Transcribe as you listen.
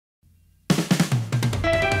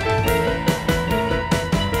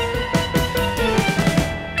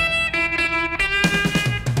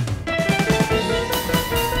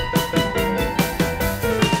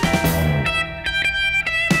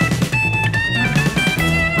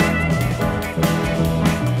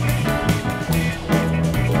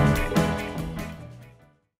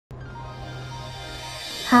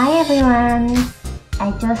Hi everyone!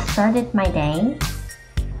 I just started my day.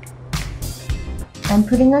 I'm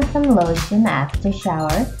putting on some lotion after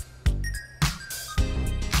shower.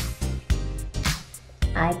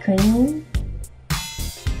 Eye cream.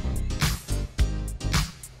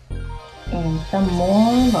 And some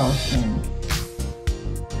more lotion.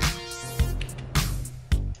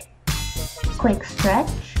 Quick stretch.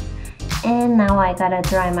 And now I gotta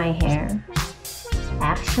dry my hair.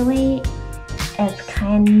 Actually, it's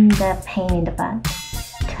kinda pain in the butt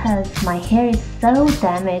because my hair is so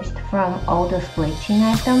damaged from all those bleaching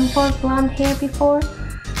I've done for blonde hair before,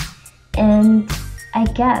 and I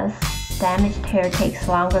guess damaged hair takes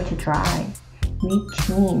longer to dry, which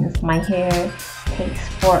means my hair takes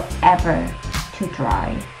forever to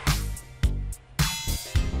dry.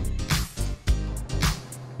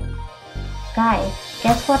 Guys,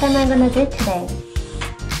 guess what am I gonna do today?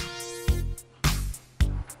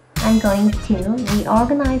 I'm going to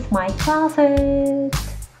reorganize my closet.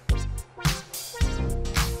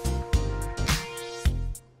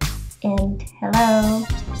 And hello,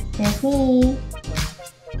 there's me.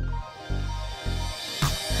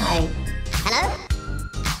 Hi. Hello?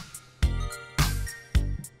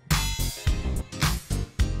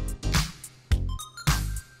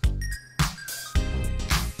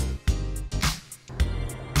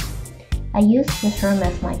 I use this room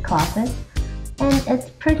as my closet, and it's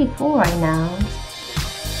pretty full right now.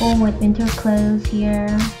 Full with winter clothes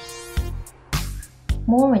here,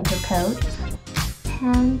 more winter coats,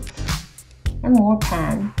 pants, and more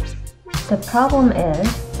pants. The problem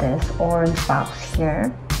is this orange box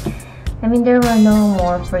here. I mean, there were no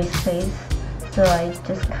more free space, so I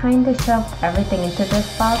just kinda shoved everything into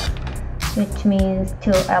this box, which means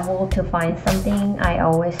to be able to find something, I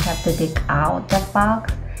always have to dig out the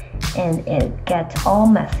box, and it gets all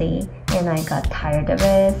messy, and I got tired of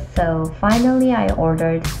it, so finally I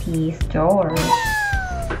ordered these drawers.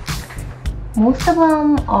 Most of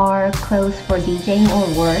them are clothes for DJing or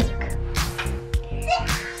work.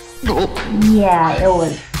 Yeah, it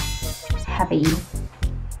was heavy.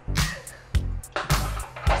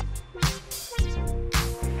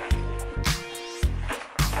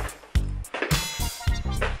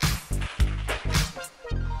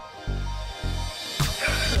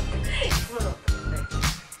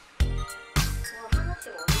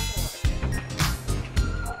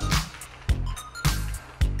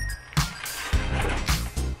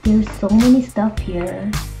 There's so many stuff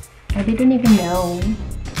here. I didn't even know.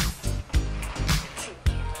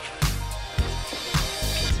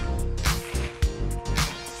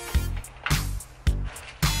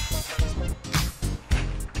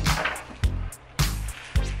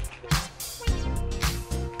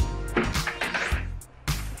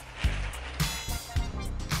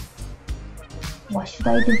 What should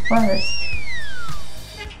I do first?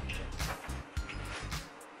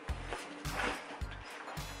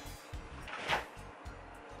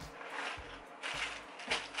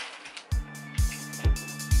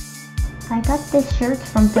 I got this shirt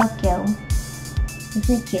from Tokyo. Isn't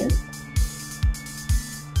it cute?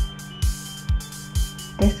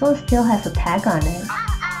 This one still has a tag on it.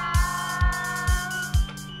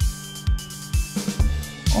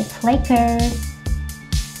 It's Lakers.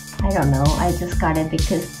 I don't know, I just got it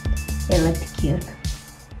because it looked cute.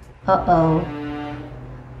 Uh-oh.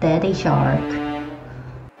 Daddy Shark.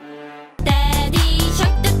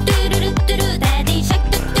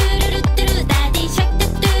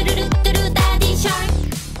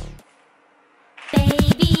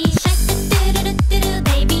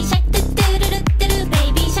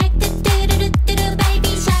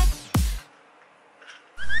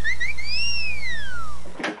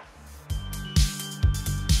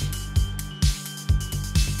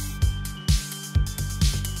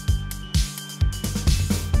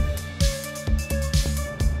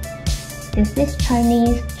 Is this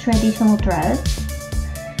Chinese traditional dress?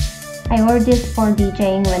 I ordered this for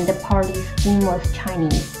DJing when the party's theme was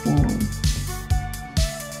Chinese theme.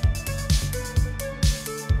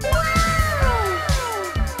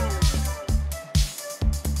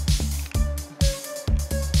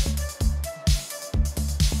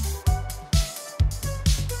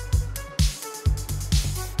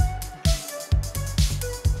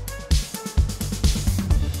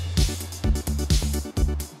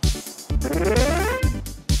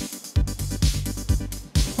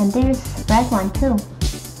 And there's a red one too.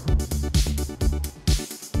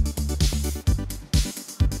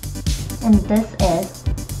 And this is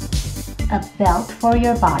a belt for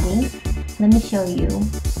your body. Let me show you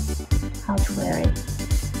how to wear it.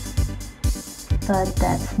 But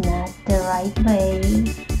that's not the right way.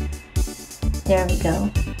 There we go.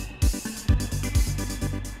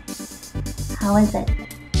 How is it?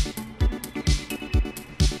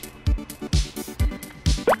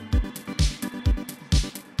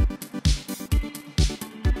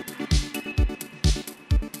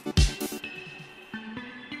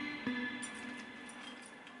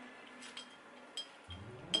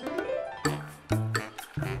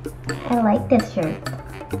 I like this shirt.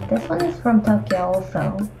 This one is from Tokyo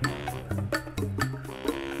also.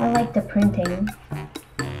 I like the printing.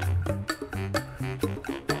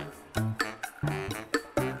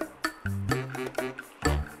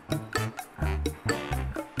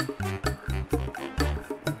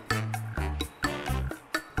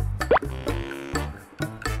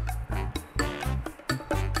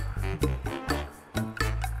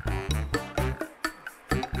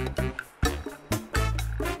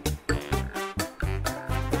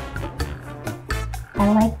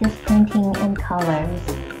 I like this printing and colors.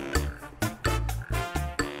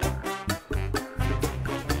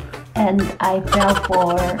 And I fell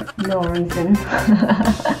for no reason.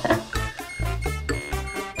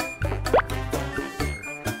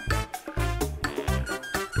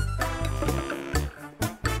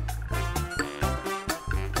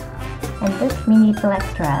 And this mini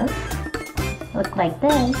black dress look like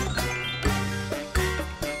this.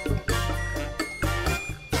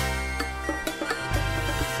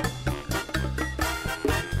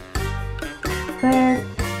 Skirt,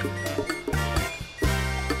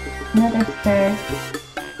 another skirt,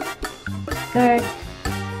 skirt,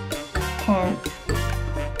 pants,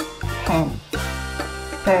 pants,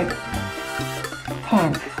 skirt,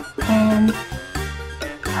 pants, pants.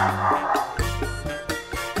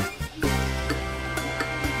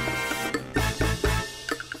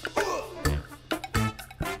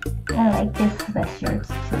 I like these sweatshirts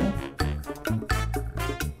too.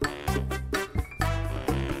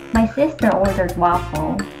 My sister ordered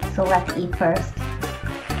waffle, so let's eat first.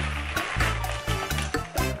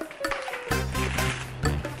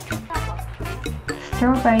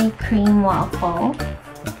 Strawberry cream waffle.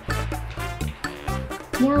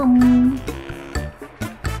 Yum!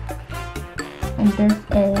 And this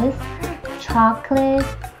is chocolate,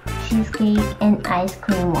 cheesecake, and ice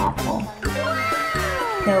cream waffle.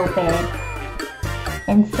 So big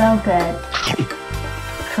and so good.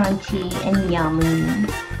 Crunchy and yummy.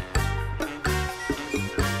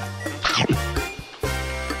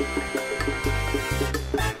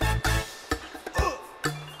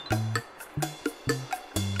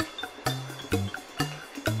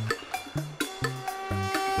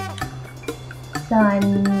 So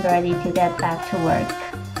I'm ready to get back to work.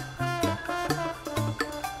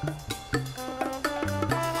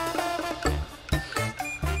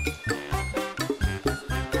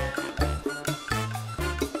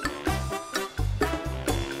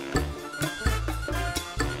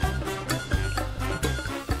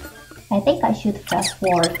 I think I should fast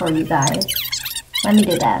forward for you guys. Let me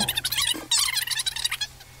do that.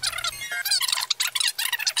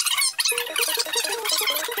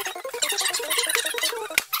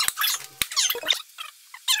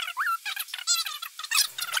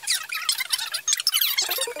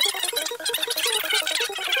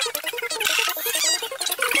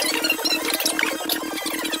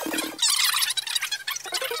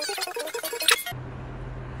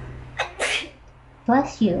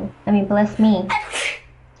 Bless you. I mean, bless me.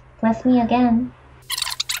 Bless me again.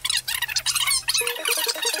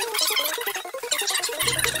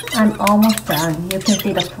 I'm almost done. You can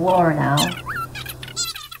see the floor now.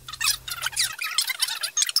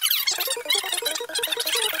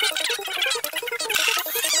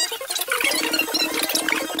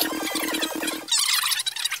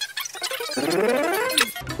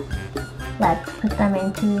 Let's put them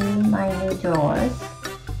into my new drawers.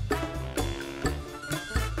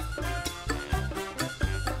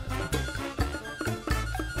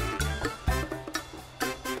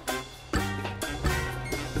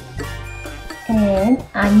 And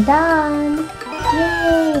I'm done!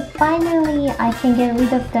 Yay! Finally, I can get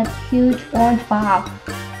rid of that huge orange box.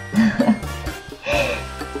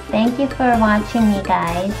 Thank you for watching me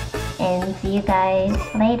guys, and see you guys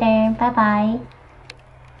later. Bye bye!